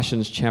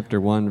Colossians chapter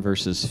 1,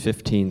 verses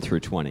 15 through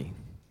 20.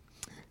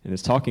 And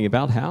it's talking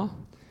about how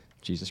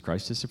Jesus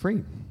Christ is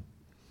supreme.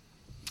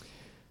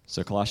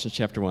 So Colossians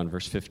chapter 1,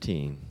 verse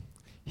 15.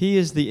 He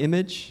is the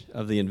image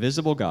of the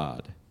invisible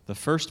God, the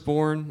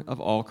firstborn of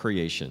all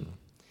creation.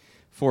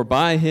 For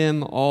by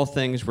him all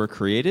things were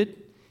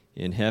created,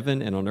 in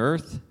heaven and on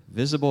earth,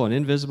 visible and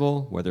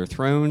invisible, whether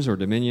thrones or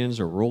dominions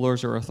or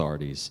rulers or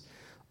authorities.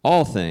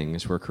 All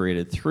things were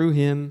created through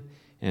him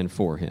and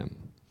for him.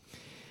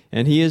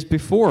 And he is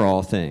before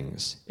all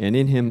things, and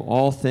in him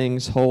all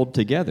things hold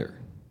together.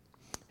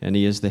 And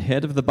he is the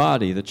head of the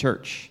body, the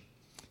church.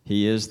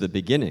 He is the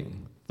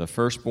beginning, the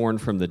firstborn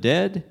from the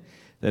dead,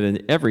 that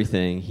in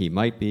everything he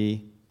might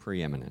be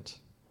preeminent.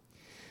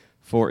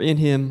 For in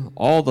him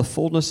all the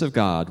fullness of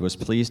God was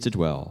pleased to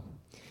dwell,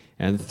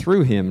 and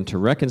through him to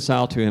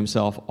reconcile to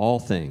himself all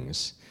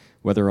things,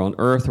 whether on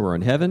earth or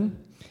in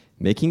heaven,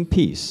 making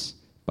peace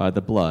by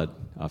the blood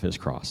of his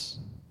cross.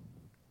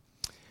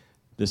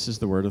 This is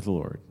the word of the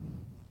Lord.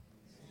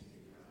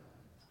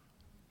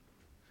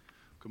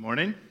 Good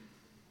morning.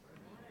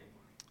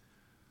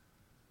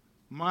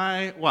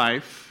 My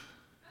wife,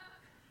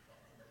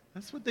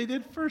 that's what they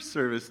did first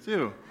service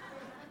too.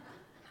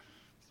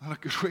 It's not a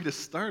good way to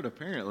start,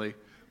 apparently.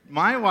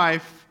 My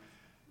wife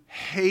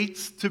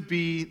hates to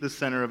be the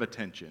center of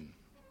attention.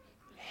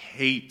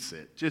 Hates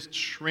it. Just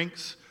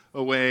shrinks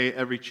away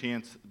every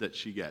chance that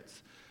she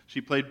gets. She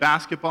played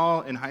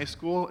basketball in high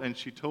school, and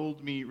she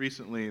told me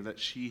recently that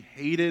she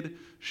hated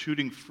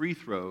shooting free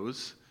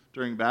throws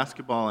during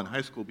basketball in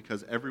high school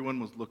because everyone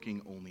was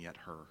looking only at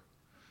her.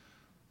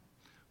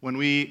 When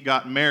we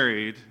got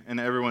married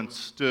and everyone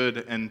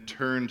stood and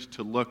turned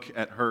to look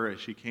at her as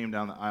she came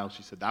down the aisle,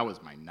 she said, "That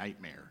was my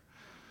nightmare."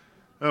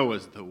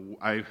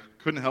 I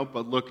couldn't help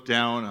but look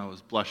down. I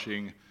was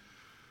blushing.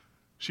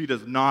 She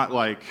does not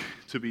like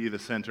to be the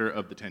center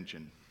of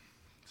attention.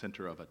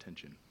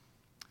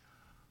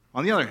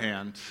 On the other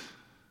hand,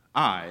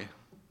 I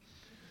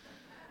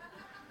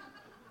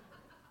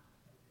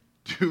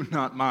do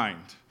not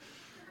mind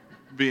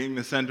being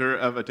the center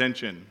of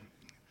attention.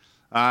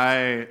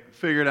 I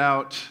figured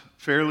out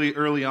fairly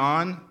early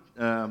on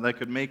that I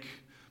could make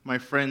my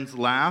friends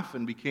laugh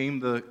and became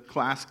the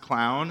class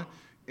clown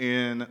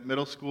in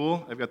middle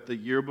school. I've got the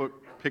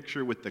yearbook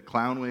picture with the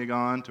clown wig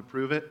on to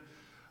prove it.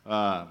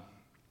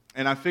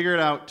 And I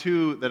figured out,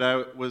 too, that I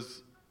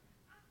was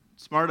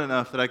smart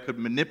enough that I could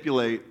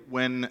manipulate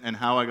when and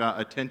how I got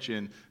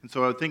attention. And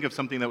so I would think of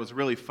something that was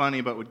really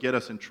funny but would get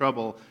us in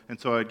trouble. And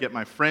so I'd get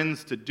my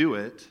friends to do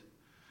it.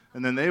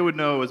 And then they would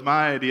know it was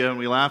my idea and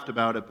we laughed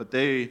about it, but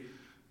they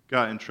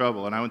got in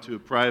trouble. And I went to a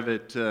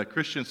private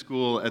Christian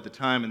school at the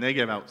time, and they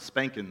gave out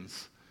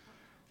spankings.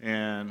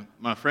 And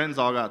my friends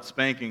all got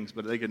spankings,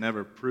 but they could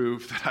never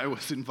prove that I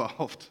was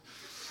involved.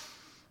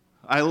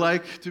 I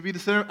like to be the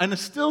center, and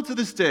still to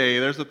this day,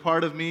 there's a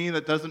part of me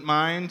that doesn't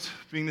mind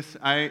being this.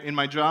 In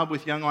my job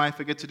with Young Life,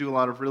 I get to do a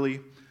lot of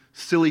really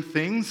silly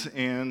things,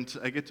 and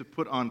I get to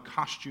put on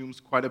costumes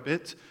quite a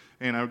bit.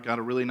 And I got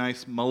a really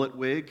nice mullet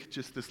wig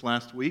just this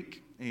last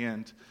week,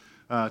 and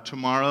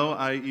tomorrow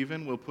I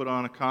even will put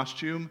on a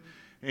costume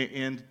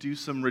and do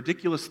some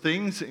ridiculous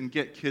things and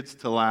get kids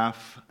to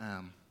laugh,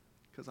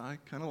 because I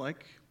kind of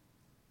like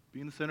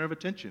being the center of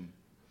attention.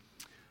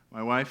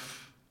 My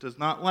wife does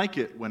not like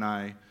it when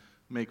I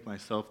make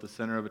myself the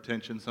center of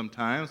attention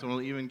sometimes, and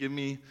will even give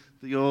me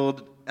the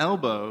old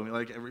elbow,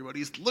 like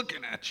everybody's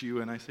looking at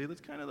you, and I say, that's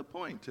kind of the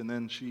point, and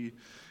then she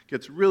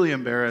gets really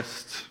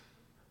embarrassed.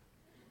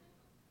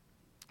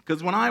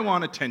 Because when I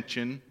want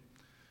attention,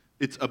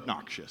 it's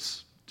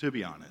obnoxious, to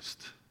be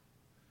honest.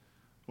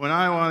 When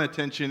I want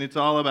attention, it's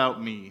all about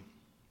me.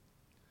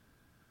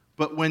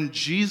 But when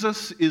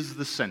Jesus is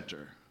the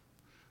center,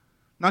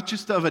 not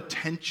just of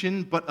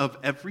attention, but of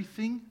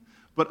everything,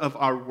 but of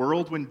our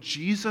world, when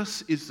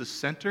Jesus is the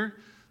center,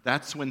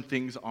 that's when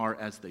things are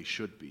as they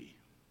should be.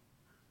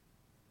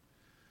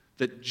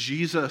 That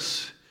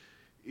Jesus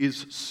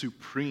is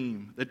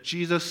supreme, that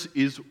Jesus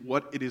is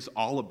what it is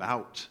all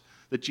about,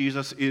 that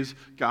Jesus is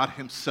God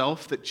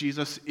himself, that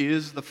Jesus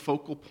is the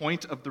focal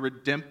point of the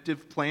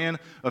redemptive plan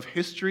of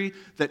history,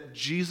 that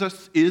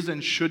Jesus is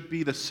and should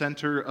be the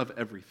center of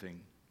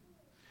everything.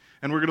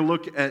 And we're going to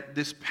look at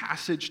this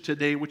passage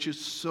today, which is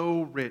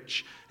so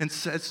rich and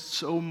says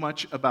so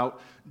much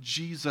about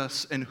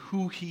Jesus and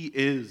who he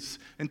is,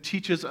 and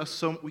teaches us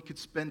so we could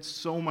spend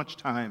so much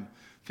time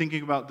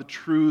thinking about the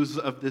truths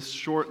of this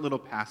short little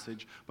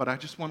passage. But I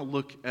just want to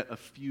look at a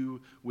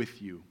few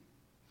with you.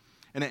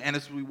 And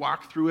as we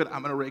walk through it,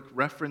 I'm going to make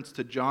reference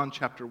to John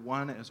chapter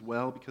 1 as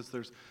well, because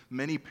there's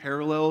many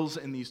parallels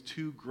in these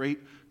two great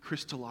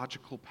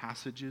Christological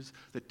passages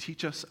that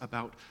teach us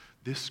about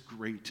this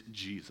great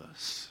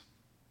Jesus.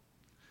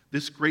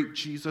 This great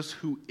Jesus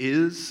who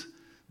is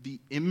the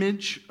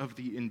image of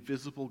the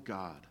invisible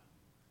God.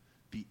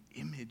 The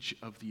image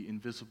of the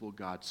invisible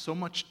God. So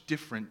much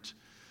different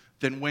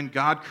than when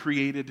God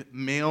created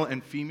male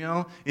and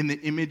female. In the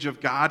image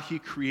of God, he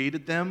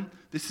created them.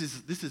 This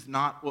is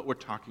not what we're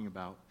talking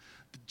about.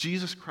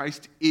 Jesus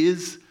Christ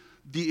is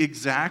the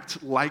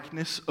exact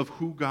likeness of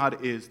who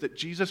God is, that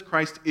Jesus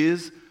Christ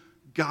is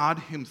God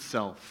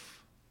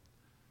himself,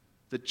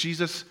 that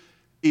Jesus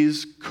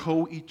is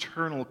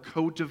co-eternal,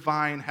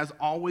 co-divine, has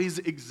always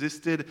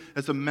existed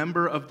as a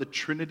member of the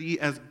Trinity,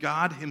 as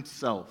God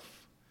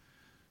himself.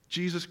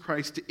 Jesus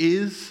Christ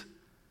is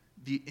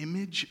the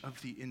image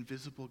of the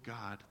invisible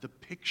God, the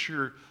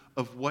picture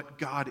of what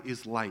God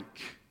is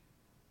like.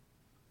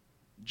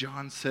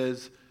 John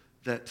says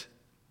that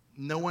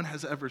no one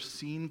has ever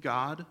seen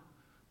God,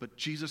 but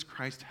Jesus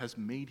Christ has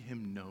made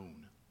him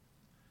known.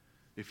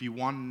 If you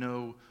want to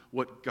know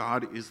what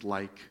God is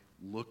like,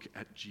 look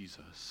at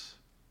Jesus.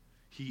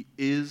 He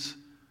is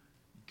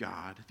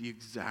God, the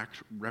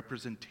exact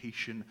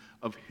representation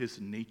of his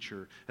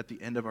nature. At the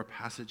end of our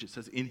passage, it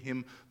says, in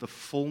him the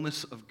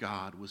fullness of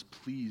God was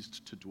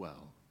pleased to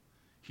dwell.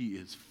 He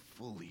is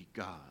fully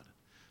God.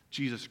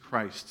 Jesus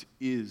Christ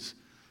is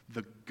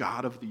the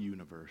God of the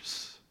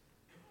universe.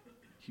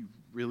 He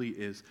really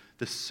is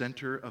the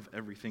center of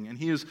everything. And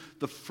he is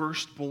the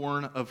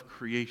firstborn of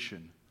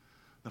creation.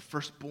 The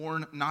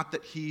firstborn, not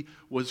that he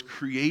was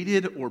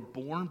created or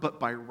born, but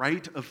by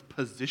right of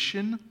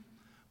position,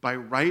 by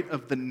right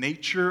of the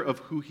nature of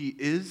who he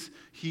is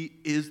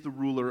the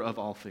ruler of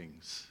all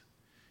things.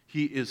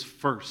 He is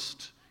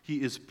first.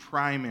 He is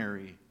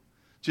primary,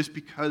 just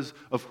because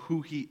of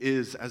who he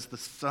is as the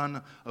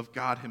Son of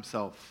God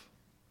himself.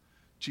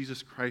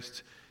 Jesus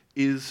Christ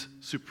is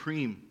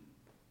supreme.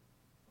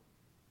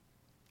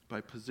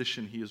 By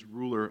position, he is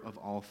ruler of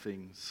all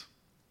things.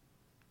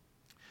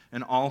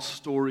 And all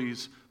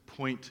stories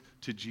point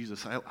to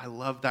Jesus. I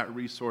love that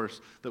resource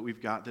that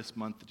we've got this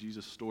month, the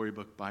Jesus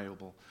Storybook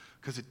Bible,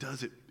 because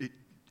it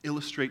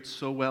illustrates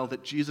so well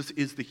that Jesus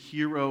is the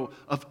hero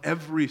of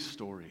every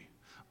story,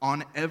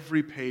 on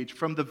every page,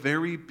 from the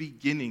very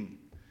beginning.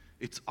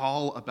 It's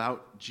all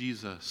about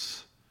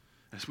Jesus.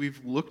 As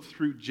we've looked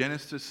through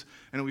Genesis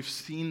and we've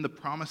seen the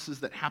promises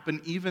that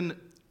happen even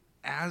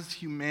as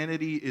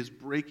humanity is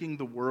breaking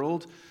the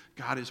world,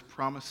 God is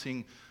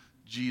promising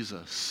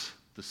Jesus,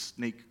 the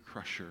snake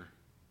crusher,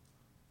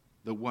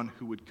 the one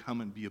who would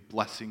come and be a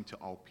blessing to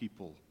all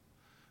people.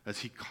 As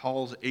he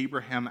calls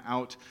Abraham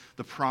out,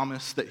 the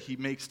promise that he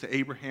makes to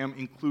Abraham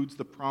includes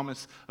the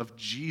promise of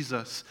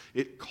Jesus.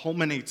 It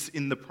culminates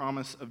in the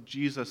promise of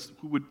Jesus,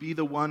 who would be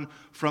the one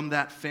from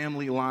that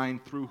family line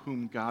through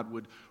whom God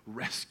would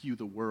rescue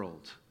the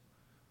world,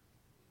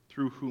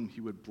 through whom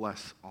he would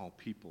bless all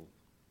people.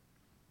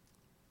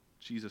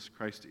 Jesus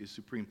Christ is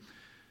supreme.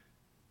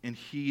 And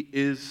he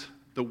is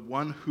the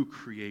one who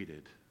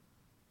created.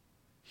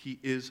 He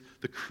is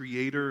the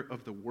creator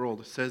of the world.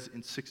 It says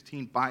in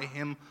 16, by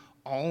him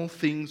all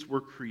things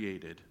were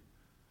created,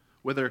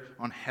 whether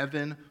on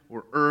heaven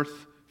or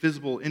earth,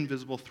 visible,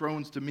 invisible,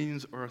 thrones,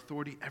 dominions, or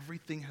authority.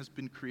 Everything has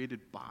been created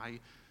by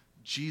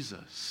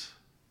Jesus.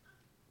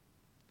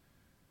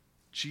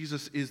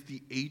 Jesus is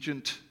the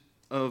agent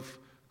of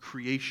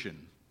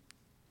creation.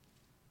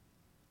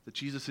 That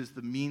Jesus is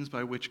the means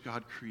by which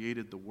God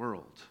created the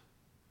world.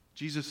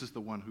 Jesus is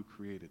the one who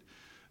created.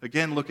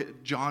 Again, look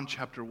at John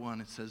chapter 1.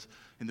 It says,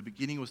 in the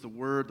beginning was the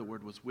Word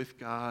was with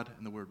God,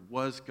 and the Word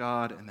was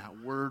God, and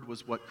that Word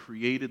was what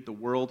created the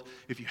world.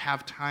 If you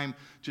have time,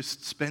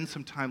 just spend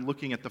some time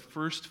looking at the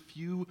first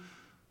few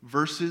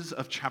verses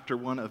of chapter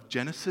 1 of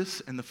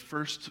Genesis and the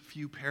first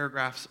few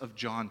paragraphs of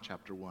John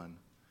chapter 1.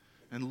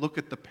 And look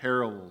at the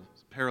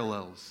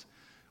parallels,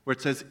 where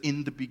it says,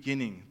 in the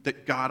beginning,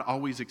 that God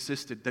always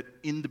existed, that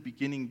in the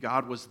beginning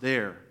God was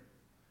there.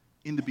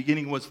 In the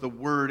beginning was the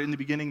Word. In the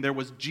beginning there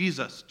was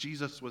Jesus.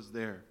 Jesus was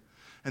there.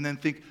 And then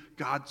think,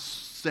 God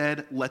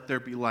said, let there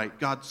be light.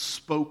 God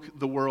spoke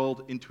the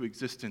world into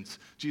existence.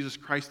 Jesus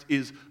Christ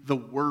is the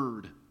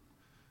Word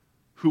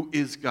who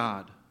is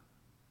God.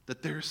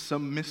 That there's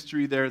some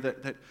mystery there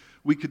that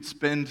we could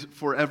spend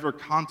forever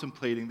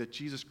contemplating, that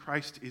Jesus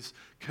Christ is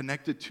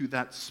connected to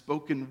that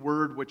spoken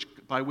word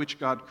by which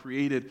God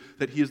created,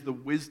 that he is the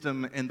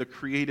wisdom and the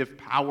creative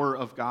power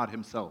of God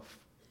himself.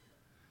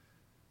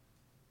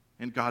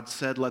 And God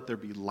said, let there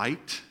be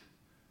light.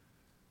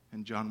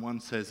 And John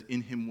 1 says,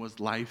 in him was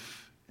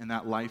life, and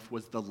that life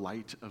was the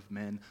light of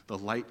men. The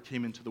light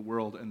came into the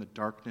world, and the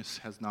darkness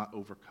has not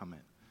overcome it.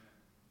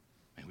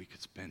 And we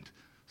could spend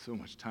so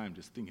much time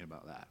just thinking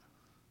about that.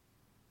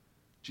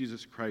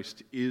 Jesus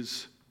Christ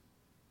is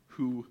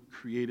who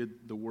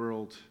created the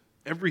world.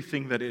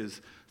 Everything that is,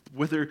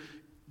 whether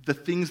the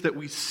things that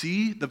we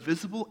see, the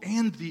visible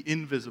and the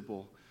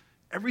invisible,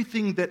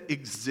 everything that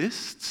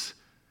exists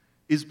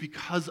is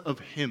because of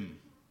him.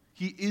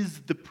 He is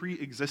the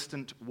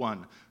pre-existent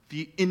one,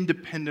 the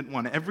independent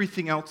one.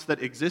 Everything else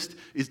that exists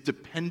is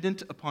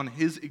dependent upon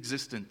his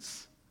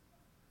existence.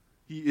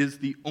 He is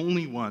the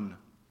only one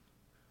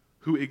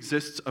who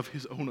exists of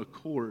his own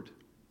accord.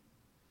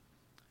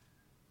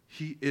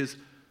 He is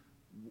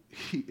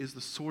the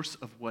source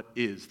of what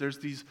is. There's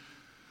these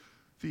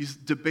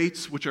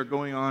debates which are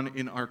going on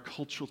in our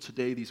culture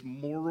today, these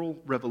moral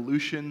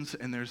revolutions,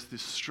 and there's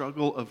this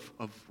struggle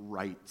of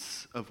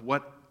rights, of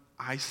what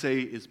I say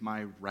is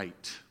my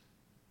right.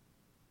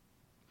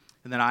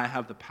 and that I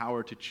have the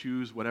power to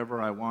choose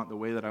whatever I want, the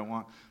way that I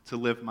want to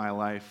live my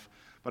life.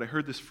 But I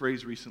heard this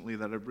phrase recently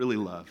that I really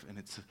love, and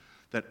it's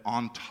that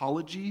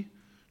ontology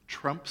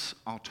trumps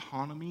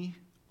autonomy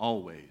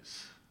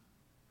always.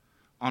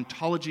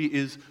 Ontology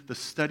is the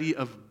study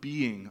of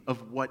being,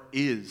 of what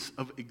is,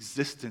 of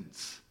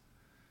existence.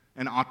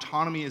 And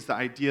autonomy is the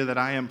idea that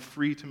I am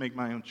free to make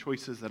my own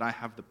choices, that I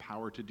have the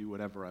power to do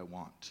whatever I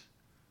want.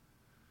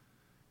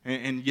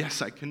 And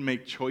yes, I can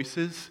make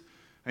choices,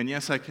 and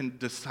yes, I can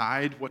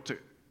decide what to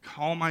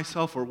call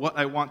myself or what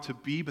I want to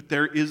be, but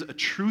there is a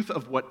truth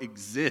of what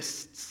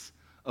exists,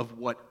 of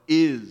what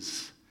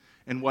is.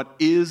 And what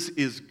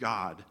is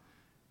God.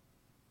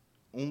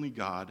 Only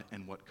God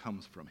and what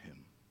comes from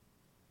him.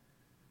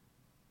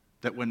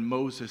 That when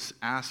Moses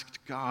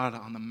asked God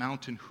on the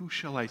mountain, "Who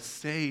shall I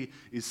say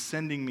is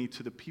sending me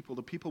to the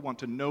people want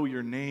to know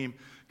your name,"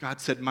 God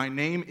said, "My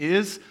name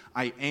is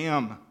I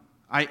am.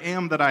 I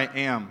am that I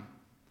am."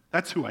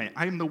 That's who I am.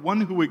 I am the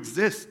one who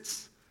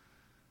exists.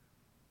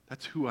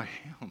 That's who I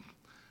am.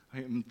 I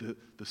am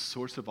the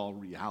source of all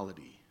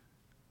reality.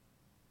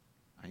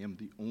 I am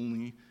the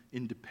only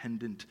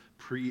independent,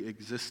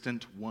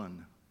 pre-existent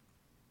one.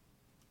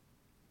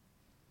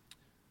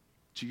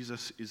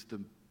 Jesus is the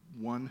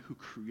one who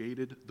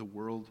created the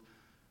world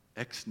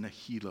ex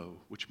nihilo,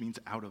 which means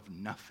out of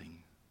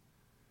nothing.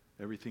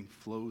 Everything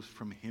flows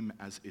from him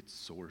as its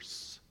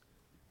source.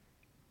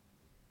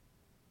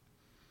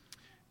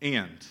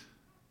 And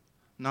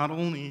not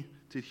only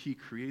did he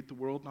create the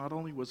world, not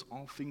only was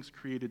all things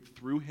created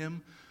through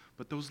him,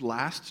 but those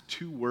last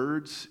two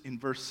words in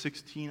verse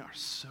 16 are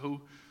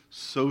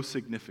so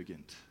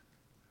significant.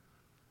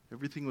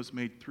 Everything was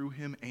made through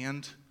him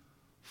and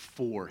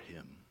for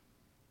him.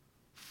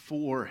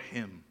 For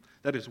him.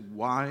 That is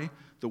why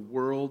the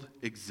world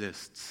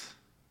exists.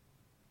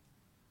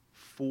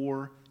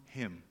 For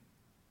him.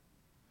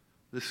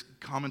 This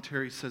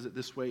commentary says it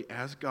this way: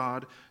 as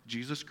God,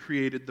 Jesus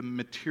created the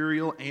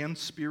material and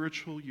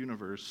spiritual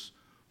universe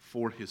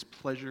for his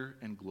pleasure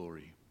and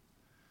glory.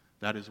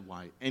 That is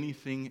why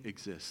anything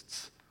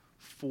exists.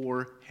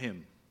 For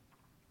him.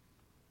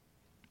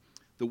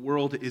 The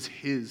world is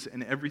his,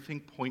 and everything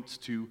points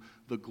to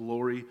the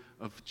glory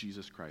of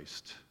Jesus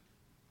Christ.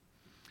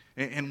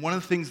 And one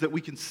of the things that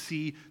we can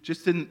see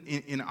just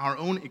in our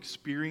own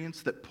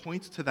experience that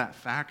points to that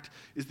fact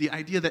is the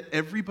idea that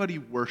everybody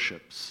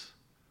worships.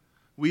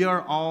 We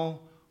are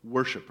all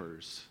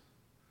worshipers.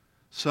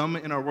 Some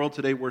in our world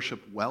today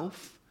worship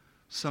wealth,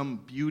 some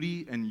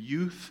beauty and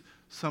youth,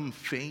 some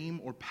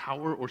fame or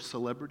power or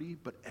celebrity,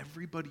 but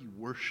everybody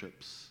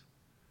worships.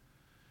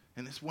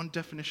 And this one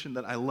definition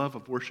that I love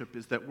of worship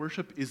is that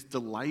worship is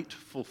delight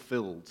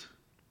fulfilled.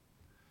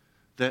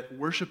 That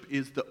worship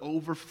is the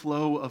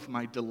overflow of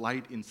my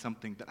delight in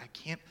something that I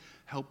can't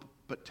help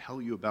but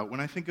tell you about. When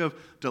I think of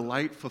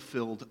delight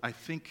fulfilled, I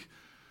think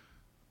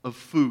of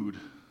food.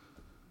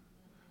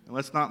 And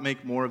let's not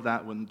make more of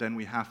that than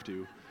we have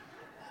to.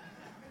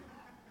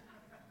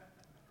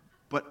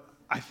 But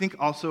I think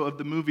also of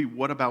the movie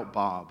What About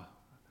Bob?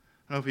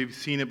 I don't know if you've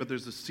seen it, but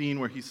there's a scene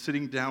where he's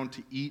sitting down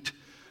to eat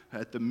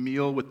at the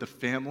meal with the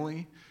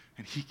family,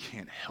 and he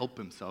can't help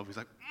himself. He's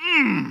like,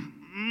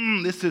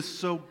 this is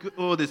so good.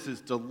 Oh, this is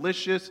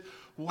delicious.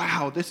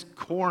 Wow, this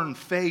corn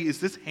fay, is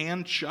this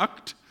hand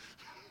chucked?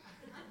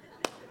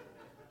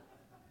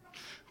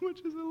 Which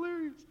is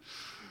hilarious.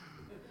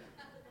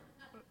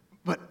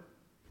 But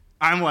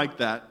I'm like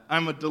that.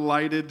 I'm a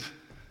delighted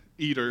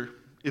eater.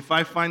 If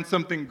I find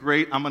something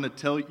great, I'm going to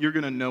tell you, you're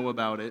going to know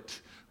about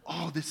it.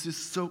 Oh, this is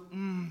so,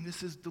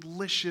 this is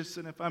delicious.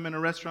 And if I'm in a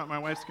restaurant, my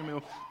wife's going to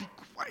go, be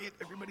quiet,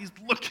 everybody's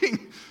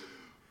looking.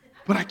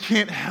 But I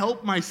can't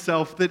help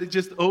myself that it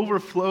just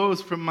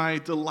overflows from my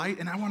delight,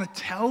 and I want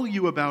to tell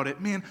you about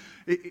it. Man,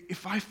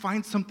 if I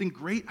find something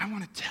great, I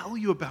want to tell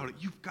you about it.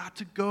 You've got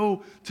to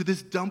go to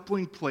this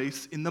dumpling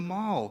place in the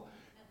mall.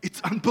 It's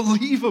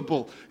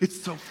unbelievable.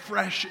 It's so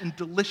fresh and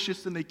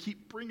delicious, and they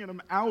keep bringing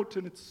them out,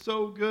 and it's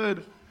so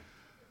good.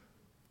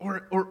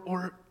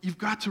 Or you've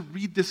got to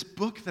read this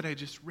book that I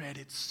just read.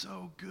 It's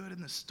so good,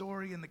 and the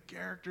story and the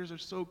characters are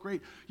so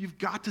great. You've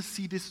got to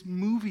see this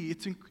movie.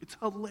 It's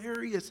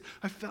hilarious.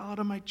 I fell out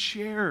of my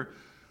chair.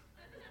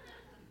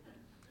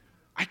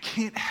 I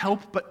can't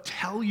help but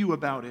tell you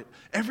about it.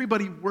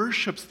 Everybody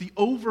worships the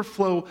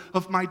overflow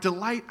of my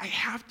delight. I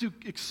have to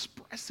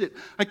express it.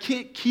 I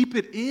can't keep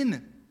it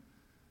in.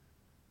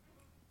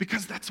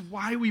 Because that's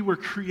why we were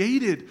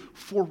created,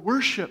 for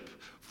worship,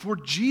 for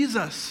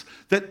Jesus,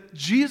 that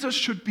Jesus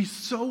should be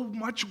so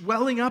much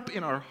welling up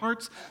in our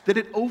hearts that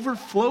it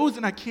overflows,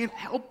 and I can't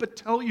help but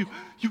tell you,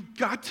 you've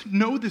got to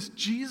know this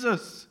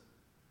Jesus.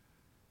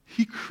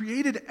 He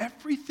created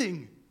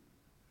everything.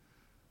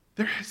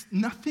 There is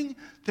nothing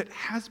that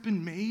has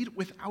been made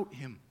without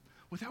him.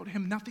 Without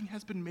him, nothing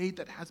has been made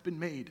that has been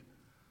made.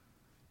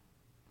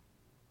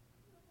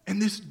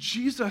 And this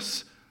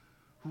Jesus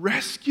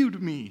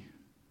rescued me.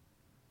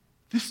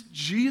 This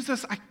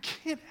Jesus, I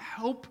can't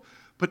help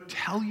but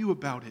tell you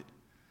about it.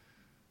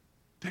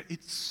 That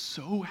it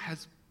so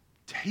has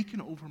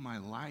taken over my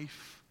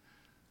life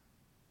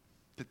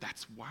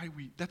that's why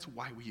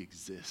we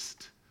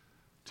exist,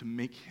 to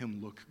make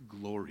him look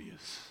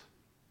glorious.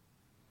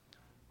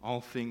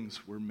 All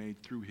things were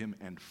made through him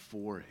and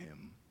for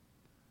him.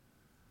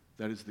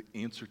 That is the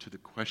answer to the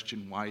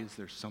question, why is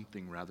there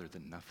something rather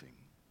than nothing?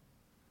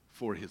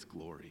 For his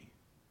glory,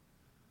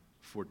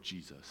 for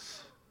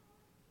Jesus.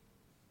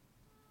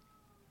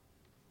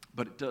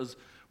 But it does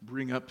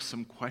bring up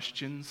some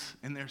questions,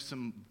 and there's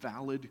some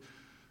valid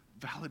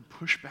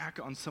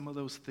pushback on some of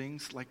those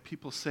things. Like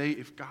people say,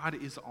 if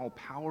God is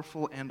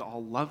all-powerful and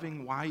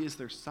all-loving, why is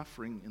there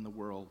suffering in the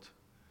world?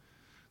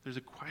 There's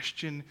a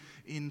question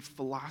in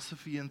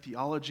philosophy and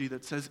theology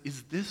that says,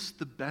 is this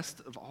the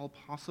best of all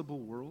possible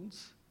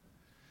worlds?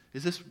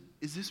 Is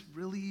this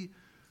really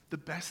the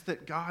best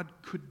that God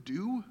could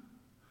do,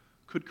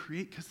 could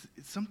create? Because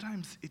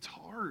sometimes it's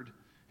hard,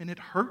 and it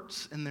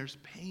hurts, and there's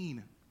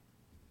pain.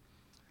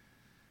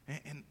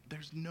 And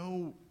there's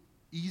no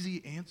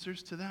easy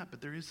answers to that,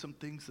 but there is some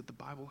things that the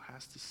Bible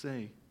has to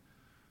say.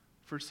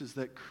 First is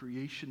that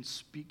creation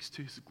speaks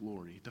to his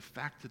glory. The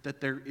fact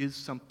that there is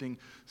something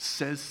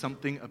says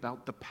something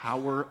about the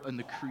power and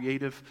the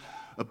creative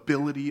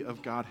ability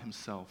of God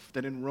himself.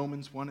 That in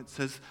Romans 1 it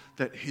says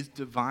that his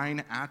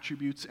divine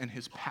attributes and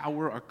his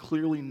power are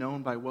clearly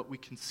known by what we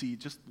can see.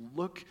 Just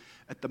look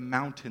at the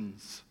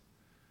mountains.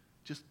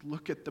 Just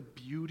look at the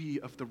beauty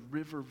of the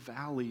river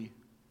valley.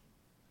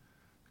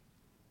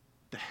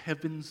 The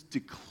heavens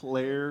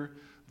declare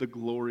the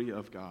glory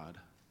of God.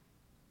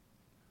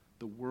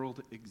 The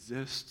world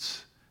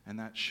exists, and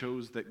that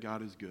shows that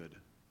God is good.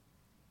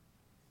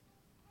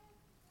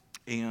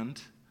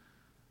 And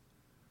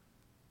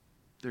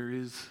there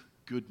is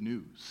good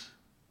news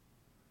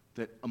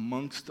that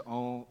amongst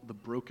all the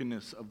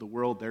brokenness of the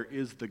world, there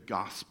is the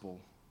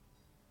gospel.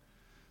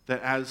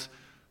 That as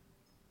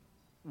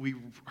we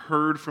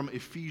heard from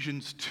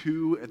Ephesians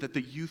 2, that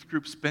the youth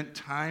group spent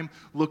time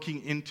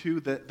looking into,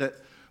 that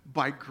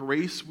by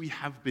grace we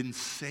have been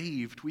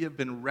saved, we have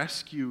been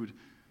rescued.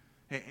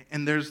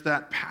 And there's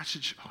that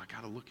passage, I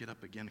got to look it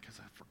up again because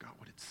I forgot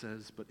what it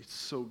says, but it's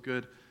so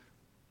good.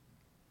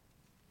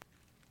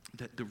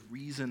 That the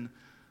reason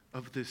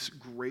of this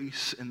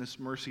grace and this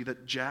mercy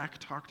that Jack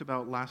talked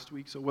about last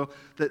week so well,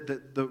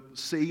 that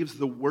saves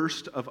the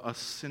worst of us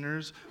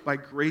sinners. By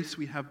grace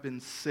we have been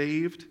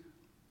saved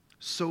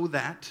so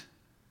that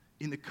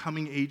in the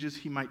coming ages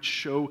he might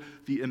show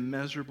the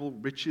immeasurable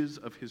riches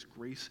of his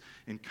grace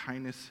and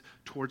kindness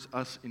towards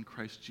us in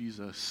Christ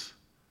Jesus.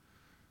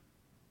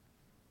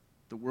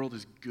 The world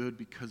is good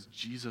because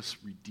Jesus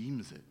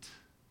redeems it.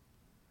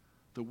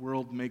 The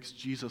world makes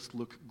Jesus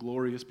look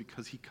glorious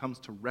because he comes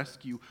to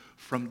rescue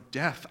from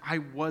death. I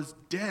was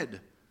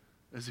dead,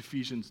 as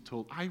Ephesians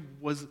told. I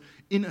was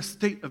in a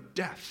state of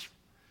death,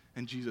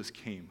 and Jesus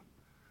came.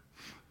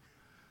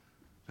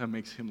 That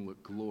makes him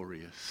look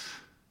glorious.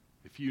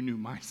 If you knew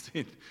my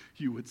sin,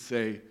 you would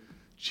say,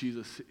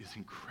 Jesus is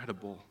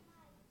incredible.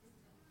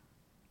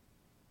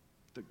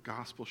 The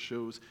gospel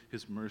shows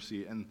his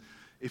mercy. And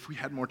if we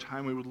had more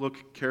time, we would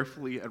look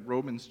carefully at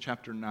Romans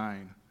chapter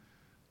 9,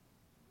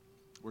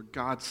 where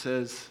God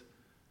says,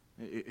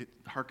 it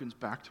harkens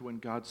back to when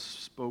God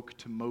spoke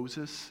to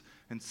Moses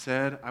and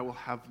said, I will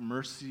have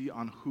mercy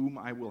on whom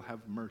I will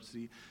have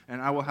mercy,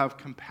 and I will have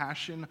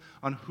compassion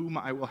on whom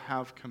I will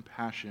have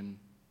compassion.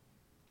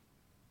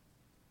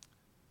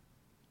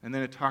 And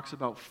then it talks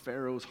about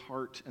Pharaoh's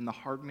heart and the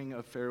hardening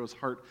of Pharaoh's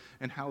heart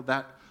and how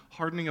that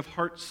hardening of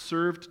heart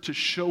served to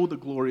show the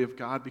glory of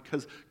God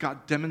because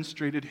God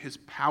demonstrated his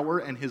power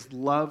and his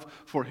love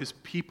for his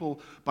people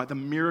by the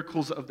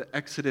miracles of the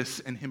Exodus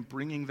and him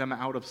bringing them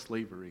out of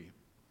slavery.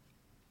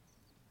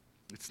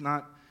 It's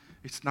not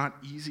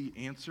easy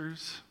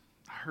answers.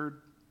 I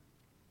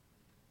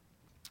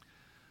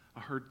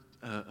heard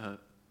a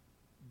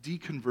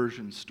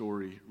deconversion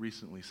story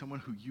recently, someone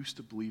who used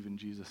to believe in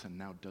Jesus and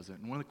now doesn't.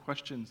 And one of the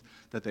questions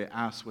that they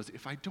asked was,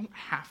 if I don't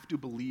have to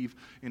believe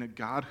in a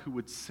God who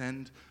would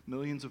send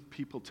millions of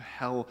people to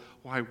hell,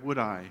 why would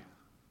I?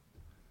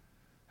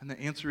 And the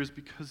answer is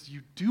because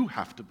you do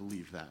have to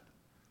believe that.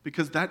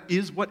 Because that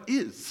is what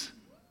is.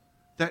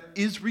 That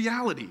is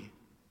reality.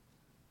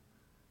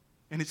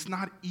 And it's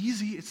not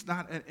easy. It's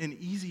not an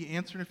easy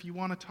answer. And if you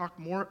want to talk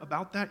more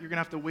about that, you're going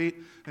to have to wait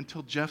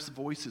until Jeff's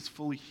voice is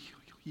fully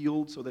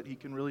healed so that he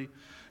can really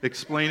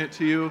explain it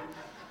to you.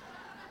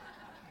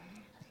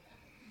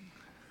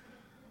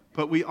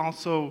 But we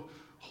also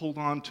hold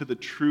on to the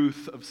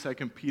truth of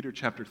 2 Peter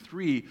chapter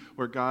 3,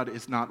 where God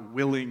is not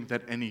willing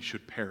that any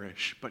should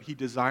perish, but he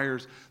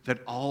desires that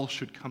all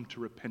should come to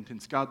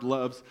repentance. God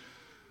loves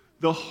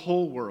the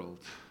whole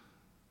world.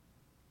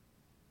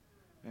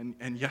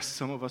 And yes,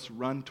 some of us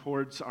run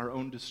towards our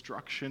own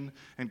destruction,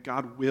 and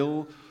God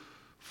will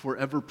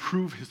forever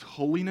prove his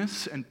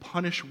holiness and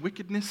punish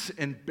wickedness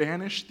and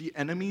banish the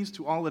enemies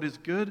to all that is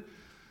good.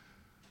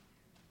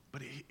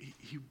 But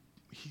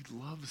he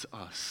loves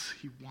us.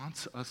 He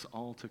wants us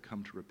all to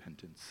come to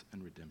repentance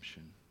and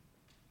redemption.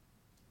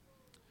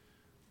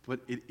 But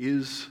it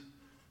is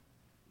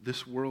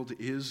This world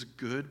is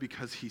good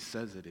because he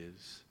says it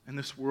is. And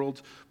this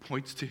world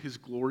points to his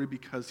glory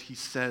because he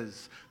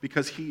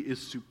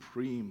is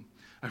supreme.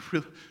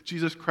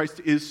 Jesus Christ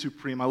is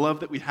supreme. I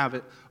love that we have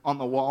it on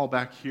the wall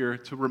back here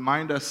to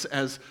remind us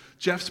as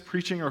Jeff's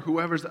preaching or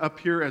whoever's up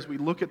here as we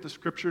look at the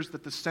scriptures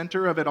that the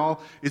center of it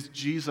all is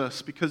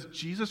Jesus, because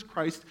Jesus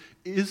Christ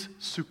is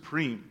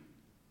supreme,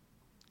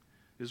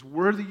 is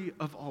worthy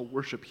of all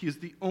worship. He is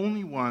the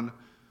only one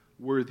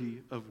worthy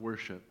of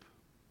worship.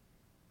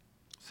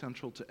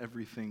 Central to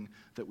everything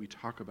that we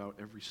talk about,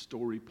 every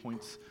story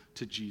points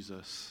to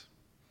Jesus.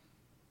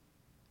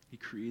 He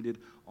created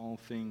all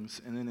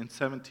things. And then in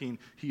 17,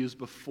 he is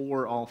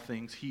before all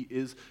things. He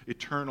is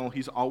eternal.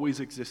 He's always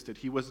existed.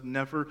 He was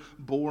never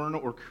born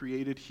or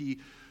created. He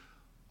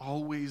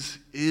always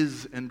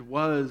is and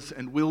was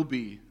and will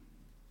be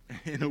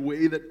in a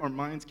way that our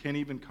minds can't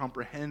even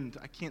comprehend.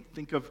 I can't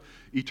think of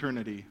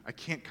eternity. I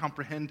can't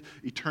comprehend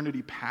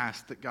eternity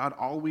past, that God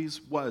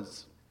always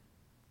was.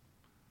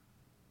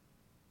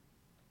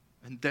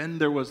 And then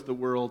there was the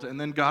world, and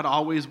then God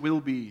always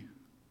will be.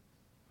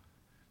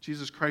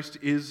 Jesus Christ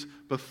is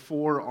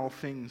before all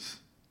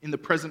things. In the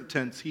present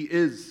tense, he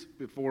is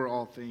before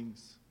all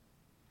things.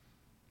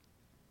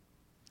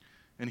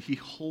 And he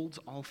holds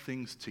all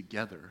things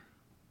together.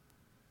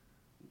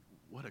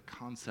 What a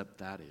concept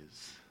that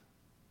is.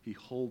 He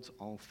holds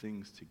all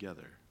things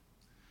together.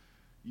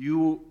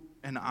 You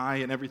and I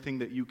and everything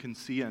that you can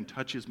see and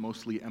touch is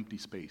mostly empty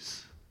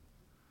space.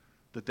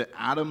 That the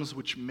atoms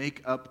which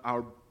make up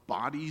our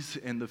bodies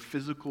and the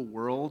physical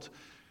world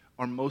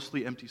are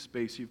mostly empty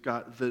space. You've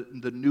got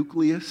the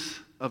nucleus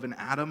of an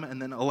atom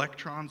and then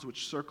electrons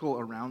which circle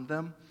around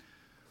them.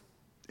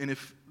 And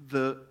if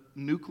the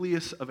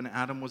nucleus of an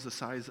atom was the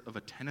size of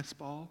a tennis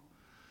ball,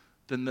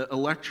 then the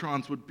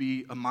electrons would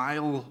be a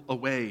mile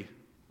away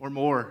or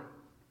more.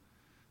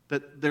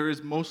 That there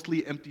is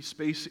mostly empty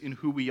space in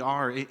who we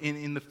are,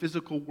 in the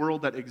physical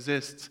world that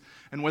exists.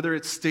 And whether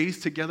it stays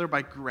together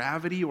by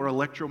gravity or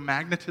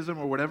electromagnetism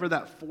or whatever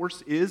that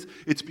force is,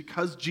 it's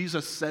because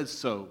Jesus says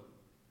so.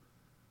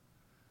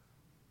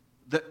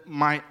 That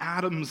my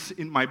atoms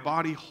in my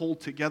body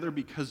hold together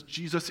because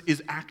Jesus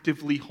is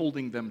actively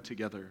holding them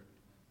together.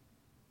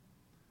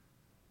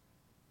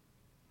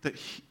 That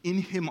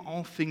in him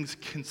all things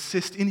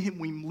consist. In him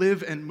we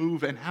live and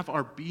move and have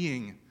our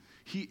being.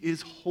 He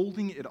is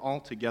holding it all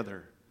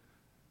together.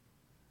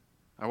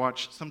 I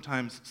watch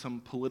sometimes some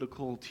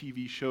political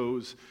TV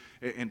shows,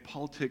 and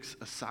politics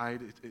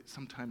aside, it's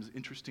sometimes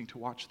interesting to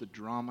watch the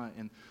drama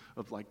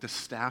of like the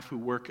staff who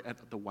work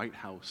at the White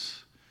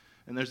House.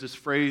 And there's this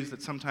phrase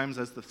that sometimes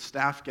as the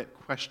staff get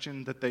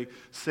questioned that they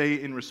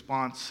say in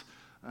response,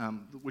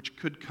 which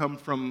could come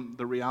from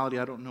the reality.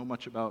 I don't know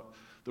much about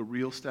the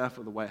real staff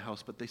of the White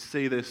House, but they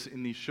say this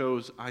in these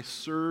shows: "I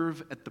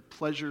serve at the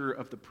pleasure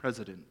of the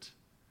president."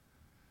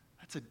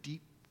 That's a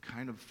deep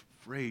kind of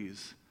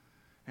phrase.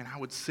 And I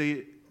would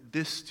say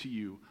this to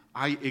you: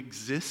 I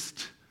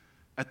exist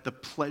at the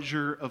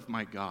pleasure of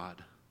my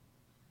God.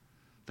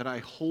 That I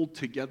hold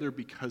together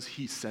because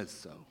he says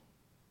so.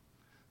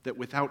 That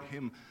without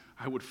him,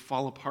 I would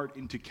fall apart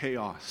into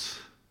chaos.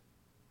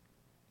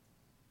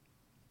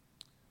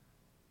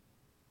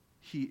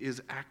 He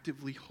is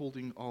actively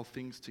holding all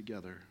things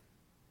together.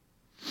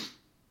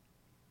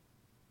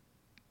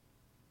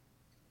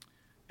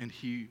 And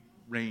he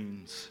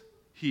reigns.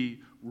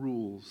 He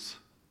rules.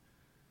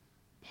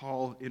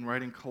 Paul, in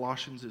writing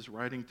Colossians, is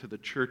writing to the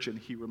church, and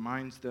he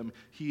reminds them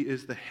he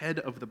is the head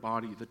of the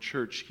body, the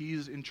church.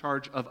 He's in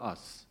charge of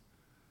us.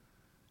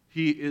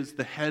 He is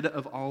the head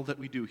of all that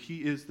we do.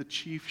 He is the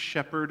chief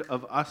shepherd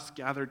of us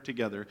gathered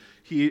together.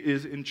 He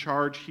is in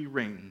charge. He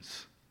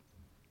reigns.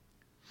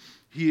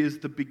 He is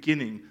the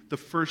beginning, the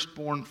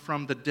firstborn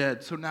from the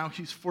dead. So now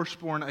he's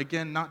firstborn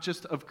again, not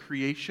just of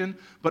creation,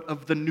 but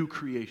of the new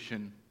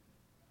creation.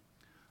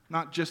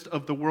 Not just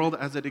of the world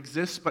as it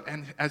exists, but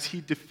as he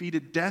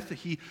defeated death,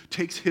 he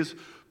takes his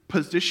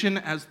position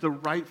as the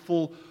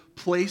rightful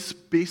place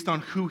based on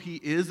who he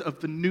is,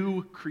 of the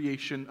new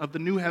creation, of the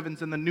new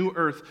heavens and the new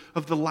earth,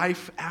 of the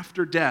life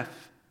after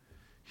death.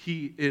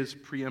 He is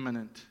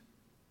preeminent.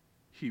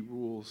 He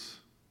rules.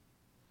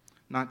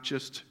 Not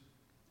just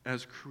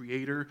as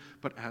creator,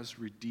 but as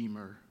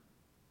redeemer.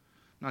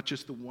 Not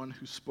just the one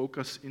who spoke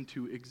us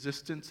into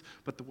existence,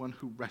 but the one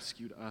who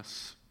rescued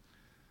us.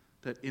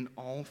 That in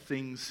all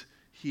things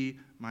he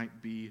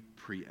might be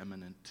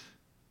preeminent,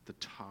 the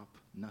top,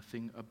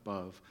 nothing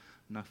above,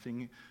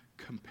 nothing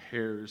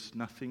compares,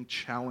 nothing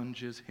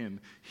challenges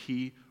him.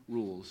 He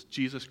rules.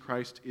 Jesus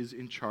Christ is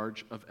in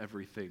charge of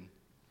everything.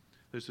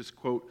 There's this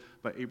quote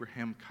by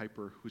Abraham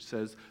Kuyper who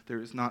says,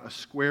 "There is not a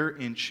square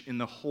inch in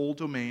the whole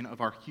domain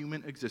of our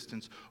human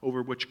existence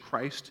over which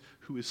Christ,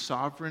 who is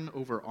sovereign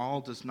over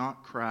all, does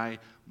not cry,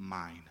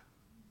 'Mine.'"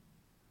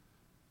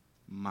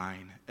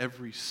 Mine.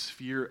 Every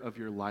sphere of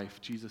your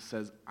life, Jesus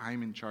says,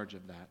 I'm in charge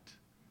of that.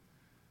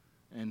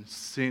 And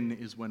sin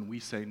is when we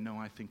say, no,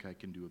 I think I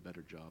can do a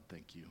better job,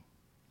 thank you.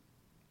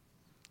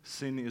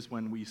 Sin is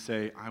when we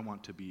say, I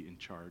want to be in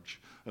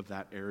charge of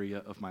that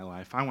area of my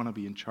life. I want to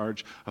be in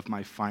charge of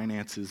my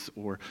finances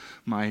or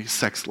my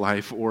sex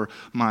life or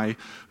my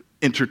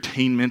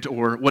entertainment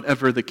or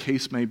whatever the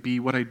case may be,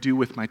 what I do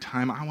with my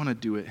time. I want to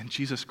do it. And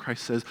Jesus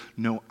Christ says,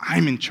 no,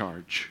 I'm in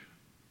charge.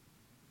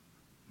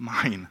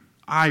 Mine.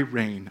 I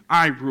reign.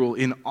 I rule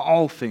in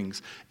all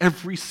things.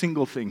 Every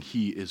single thing,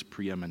 he is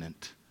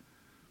preeminent.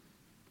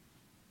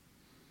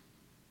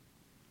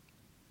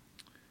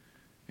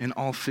 And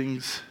all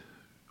things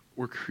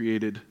were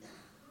created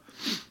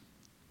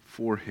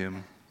for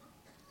him.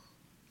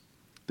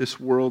 This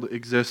world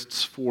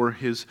exists for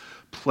his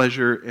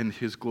pleasure and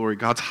his glory.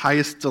 God's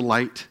highest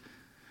delight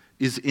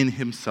is in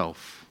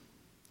himself.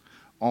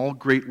 All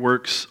great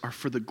works are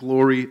for the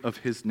glory of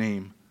his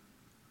name,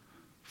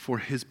 for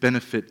his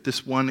benefit,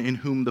 this one in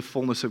whom the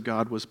fullness of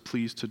God was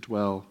pleased to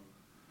dwell.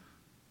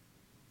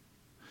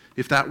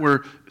 If that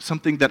were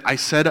something that I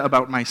said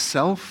about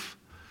myself,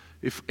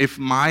 if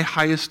my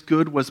highest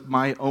good was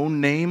my own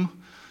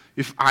name,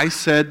 if I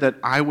said that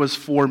I was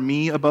for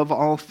me above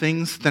all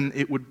things, then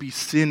it would be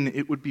sin,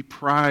 it would be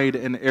pride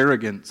and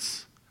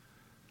arrogance.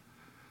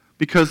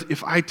 Because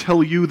if I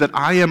tell you that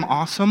I am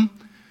awesome,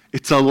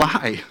 it's a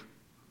lie.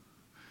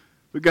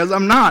 Because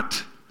I'm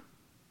not.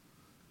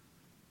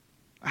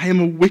 I am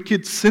a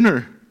wicked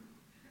sinner,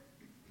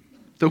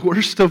 the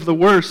worst of the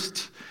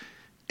worst.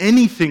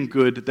 Anything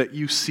good that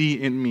you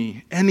see in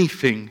me,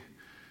 anything,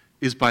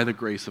 is by the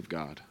grace of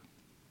God.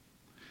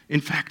 In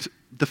fact,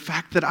 the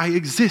fact that I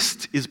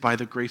exist is by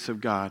the grace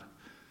of God.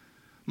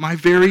 My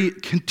very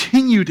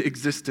continued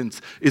existence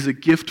is a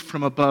gift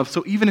from above.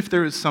 So even if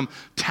there is some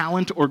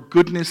talent or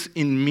goodness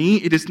in me,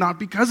 it is not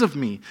because of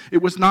me.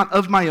 It was not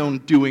of my own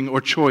doing or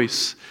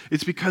choice.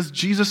 It's because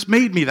Jesus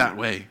made me that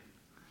way.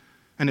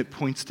 And it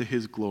points to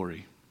his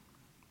glory.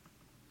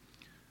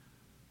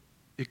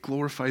 It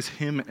glorifies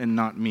him and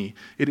not me.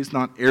 It is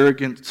not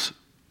arrogance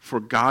for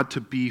God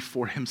to be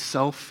for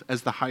himself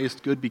as the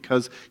highest good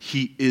because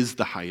he is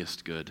the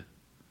highest good.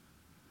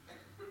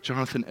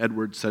 Jonathan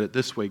Edwards said it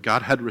this way: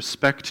 God had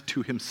respect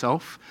to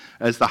himself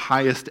as the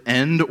highest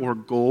end or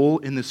goal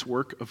in this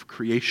work of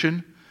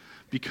creation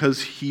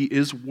because he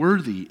is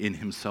worthy in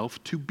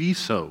himself to be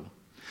so,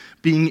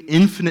 being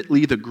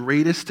infinitely the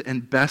greatest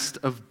and best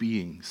of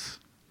beings.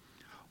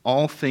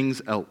 All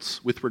things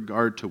else, with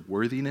regard to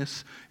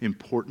worthiness,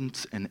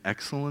 importance, and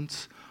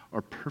excellence,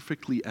 are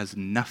perfectly as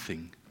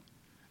nothing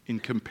in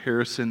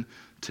comparison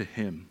to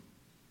him.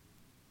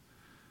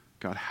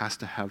 God has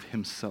to have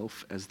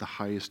himself as the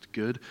highest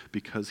good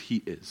because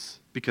he is.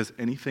 Because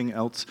anything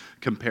else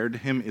compared to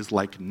him is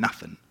like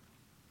nothing,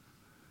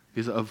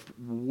 is of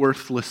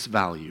worthless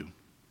value.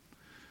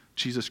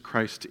 Jesus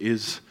Christ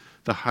is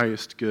the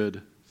highest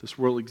good. This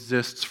world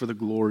exists for the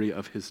glory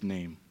of his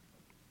name.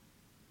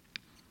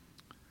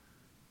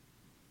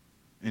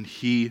 And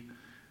he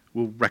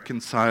will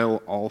reconcile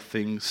all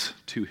things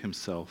to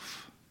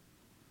himself,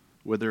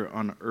 whether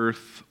on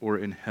earth or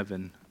in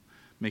heaven,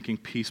 making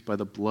peace by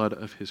the blood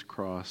of his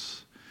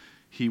cross.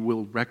 He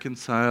will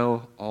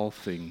reconcile all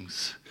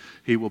things.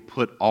 He will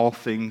put all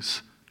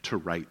things to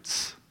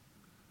rights.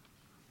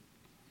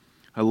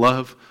 I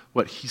love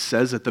what he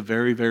says at the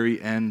very,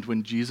 very end.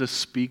 When Jesus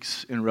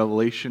speaks in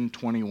Revelation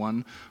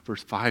 21,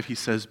 verse 5, he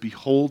says,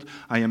 "Behold,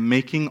 I am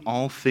making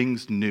all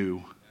things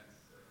new.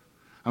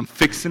 I'm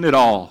fixing it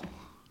all.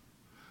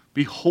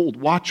 Behold,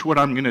 watch what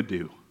I'm going to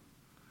do."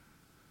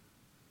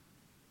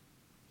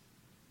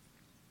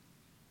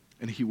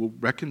 And he will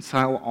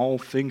reconcile all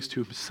things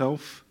to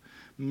himself,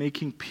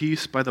 making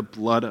peace by the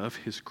blood of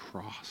his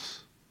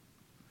cross.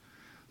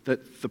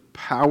 That the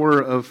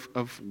power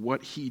of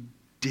what he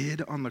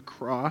did on the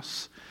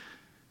cross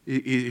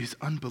is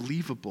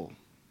unbelievable.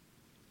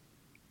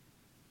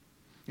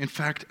 In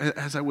fact,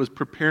 as I was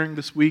preparing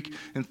this week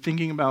and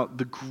thinking about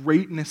the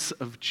greatness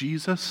of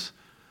Jesus,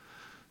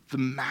 the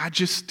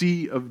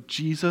majesty of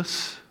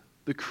Jesus,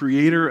 the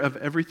creator of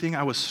everything,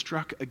 I was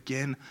struck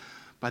again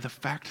by the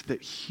fact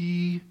that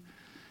he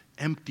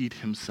emptied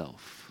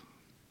himself.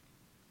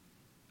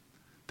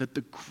 That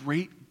the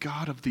great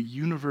God of the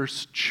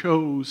universe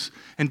chose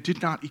and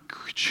did not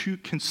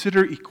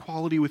consider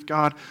equality with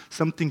God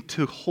something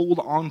to hold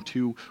on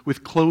to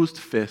with closed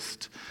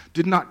fist,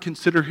 did not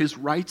consider his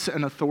rights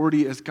and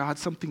authority as God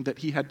something that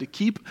he had to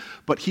keep,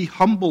 but he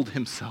humbled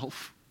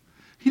himself.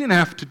 He didn't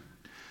have to.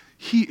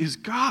 He is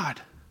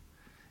God,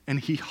 and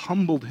he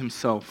humbled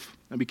himself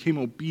and became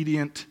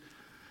obedient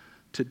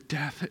to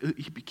death.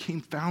 He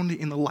became found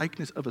in the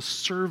likeness of a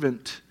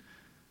servant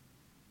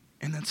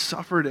and then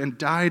suffered and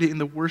died in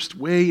the worst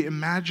way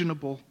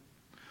imaginable,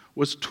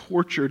 was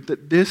tortured,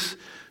 that this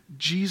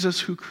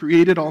Jesus who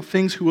created all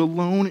things, who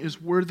alone is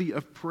worthy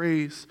of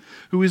praise,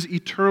 who is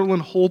eternal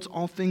and holds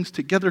all things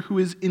together, who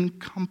is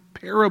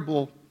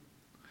incomparable,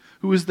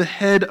 who is the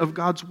head of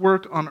God's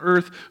work on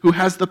earth, who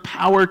has the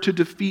power to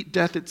defeat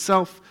death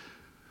itself,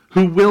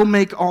 who will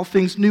make all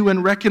things new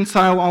and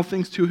reconcile all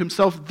things to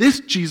himself. This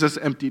Jesus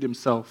emptied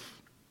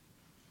himself.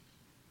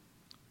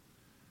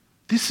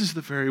 This is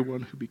the very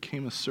one who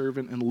became a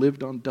servant and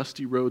lived on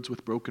dusty roads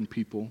with broken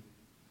people.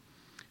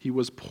 He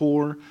was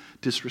poor,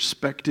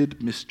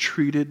 disrespected,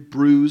 mistreated,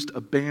 bruised,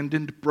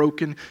 abandoned,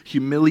 broken,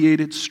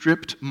 humiliated,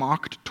 stripped,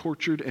 mocked,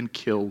 tortured, and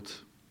killed,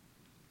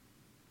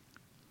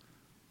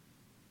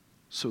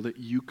 so that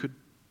you could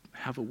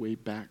have a way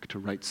back to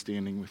right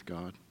standing with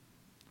God,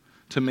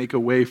 to make a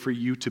way for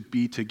you to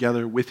be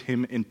together with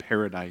him in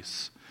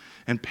paradise.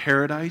 And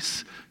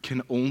paradise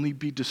can only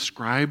be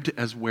described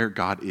as where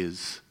God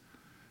is,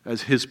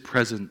 as his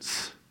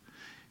presence.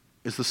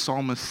 As the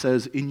psalmist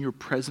says, in your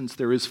presence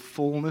there is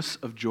fullness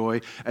of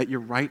joy. At your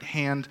right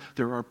hand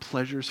there are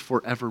pleasures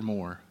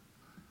forevermore.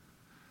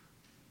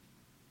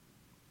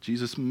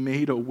 Jesus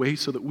made a way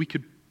so that we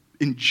could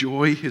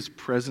enjoy his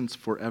presence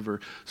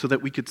forever, so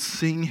that we could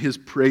sing his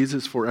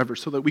praises forever,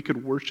 so that we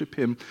could worship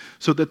him,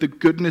 so that the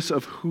goodness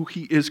of who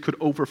he is could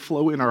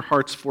overflow in our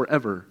hearts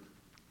forever.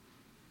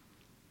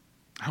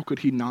 How could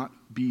he not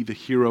be the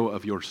hero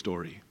of your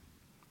story?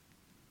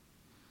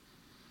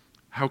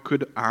 How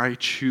could I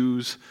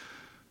choose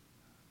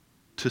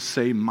to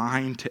say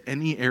mine to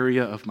any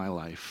area of my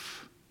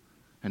life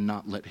and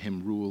not let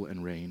him rule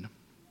and reign?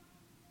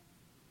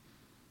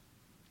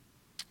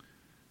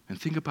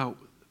 And think about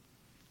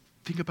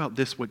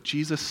this, what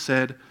Jesus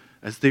said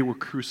as they were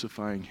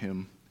crucifying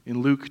him.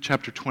 In Luke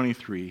chapter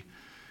 23,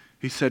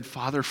 he said,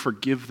 "Father,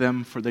 forgive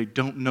them, for they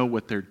don't know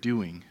what they're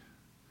doing."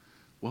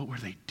 What were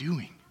they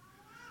doing?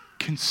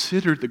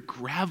 Consider the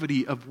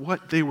gravity of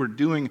what they were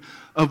doing,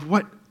 of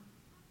what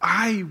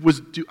I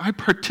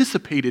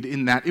participated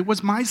in that. It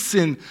was my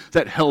sin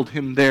that held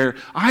him there.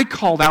 I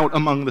called out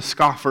among the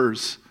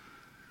scoffers.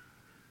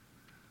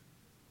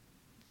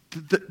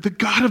 The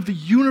God of the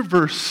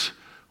universe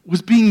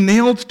was being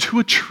nailed to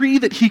a tree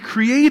that he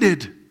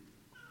created,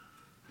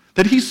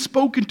 that he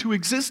spoke into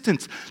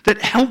existence,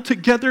 that held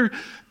together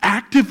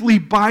actively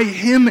by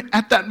him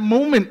at that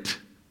moment.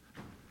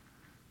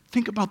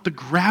 Think about the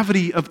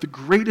gravity of the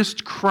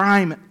greatest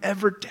crime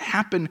ever to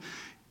happen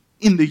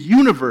in the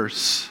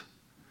universe.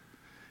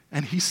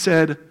 And he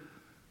said,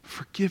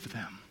 "Forgive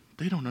them.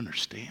 They don't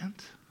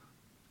understand."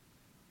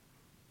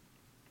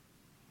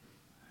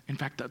 In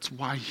fact, that's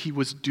why he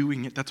was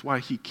doing it. That's why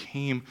he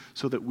came,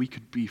 so that we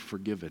could be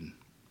forgiven.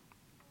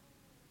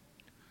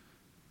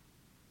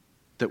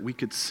 That we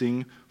could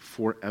sing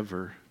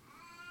forever.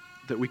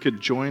 That we could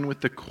join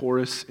with the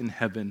chorus in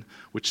heaven,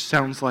 which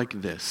sounds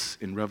like this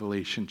in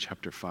Revelation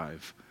chapter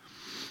 5.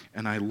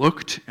 "And I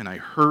looked, and I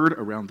heard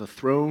around the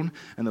throne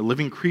and the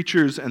living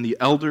creatures and the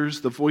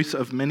elders the voice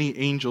of many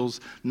angels,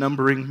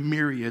 numbering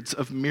myriads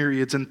of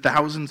myriads and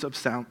thousands of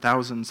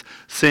thousands,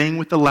 saying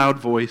with a loud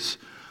voice,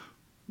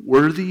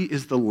 'Worthy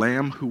is the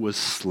Lamb who was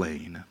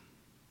slain,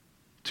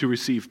 to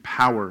receive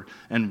power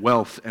and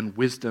wealth and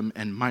wisdom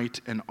and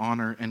might and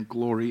honor and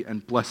glory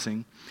and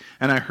blessing.'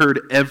 And I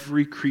heard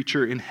every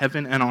creature in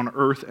heaven and on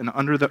earth and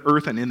under the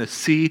earth and in the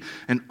sea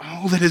and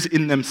all that is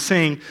in them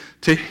saying,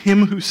 'To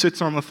him who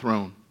sits on the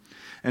throne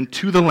and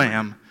to the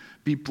Lamb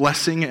be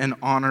blessing and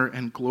honor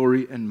and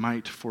glory and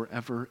might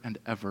forever and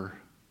ever.'"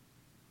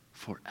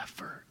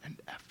 Forever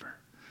and ever.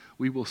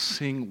 We will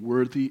sing,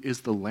 "Worthy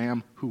is the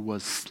Lamb who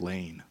was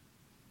slain,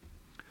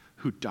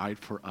 who died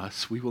for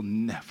us." We will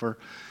never,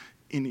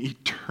 in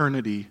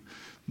eternity,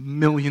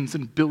 millions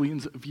and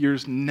billions of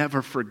years,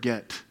 never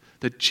forget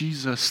that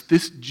Jesus,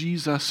 this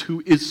Jesus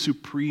who is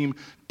supreme,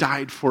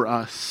 died for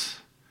us,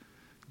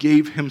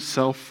 gave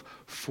himself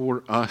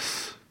for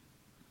us.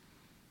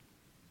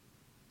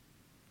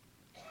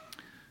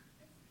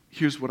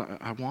 Here's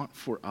what I want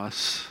for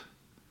us,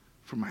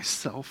 for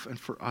myself and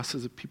for us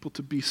as a people,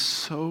 to be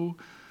so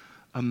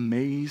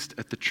amazed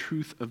at the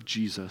truth of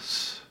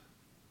Jesus,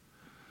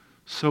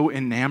 so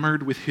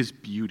enamored with his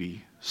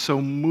beauty,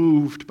 so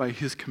moved by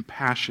his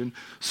compassion,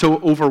 so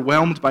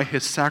overwhelmed by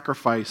his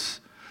sacrifice,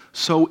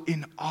 so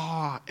in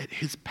awe at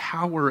his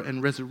power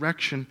and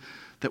resurrection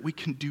that we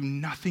can do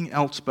nothing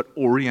else but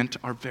orient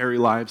our very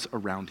lives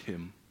around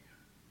him.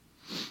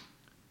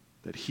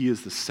 That he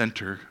is the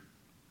center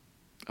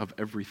of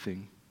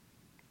everything.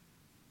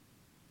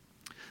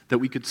 That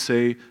we could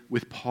say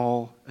with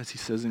Paul, as he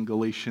says in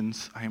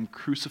Galatians, "I am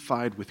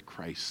crucified with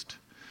Christ.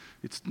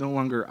 It's no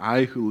longer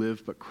I who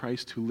live, but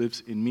Christ who lives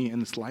in me. And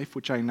this life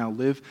which I now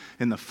live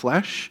in the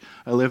flesh,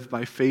 I live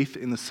by faith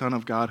in the Son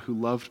of God who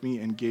loved me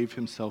and gave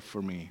himself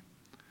for me."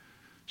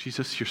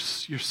 Jesus,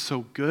 you're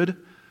so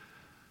good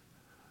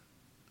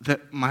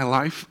that my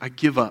life I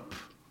give up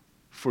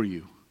for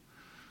you.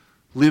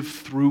 Live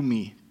through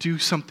me. Do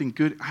something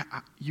good.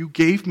 You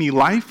gave me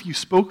life. You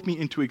spoke me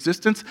into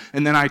existence.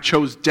 And then I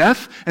chose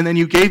death. And then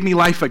you gave me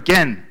life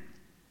again.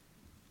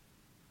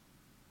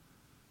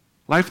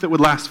 Life that would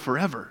last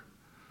forever.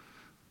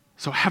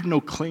 So I have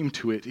no claim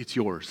to it. It's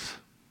yours.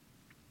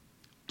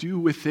 Do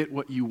with it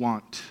what you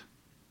want.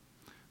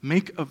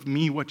 Make of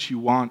me what you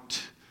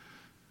want.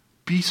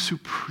 Be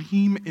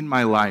supreme in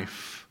my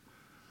life.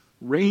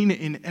 Reign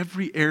in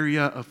every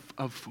area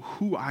of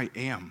who I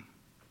am.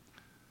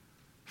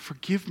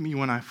 Forgive me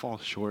when I fall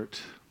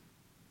short.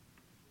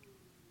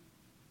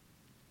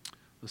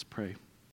 Let's pray.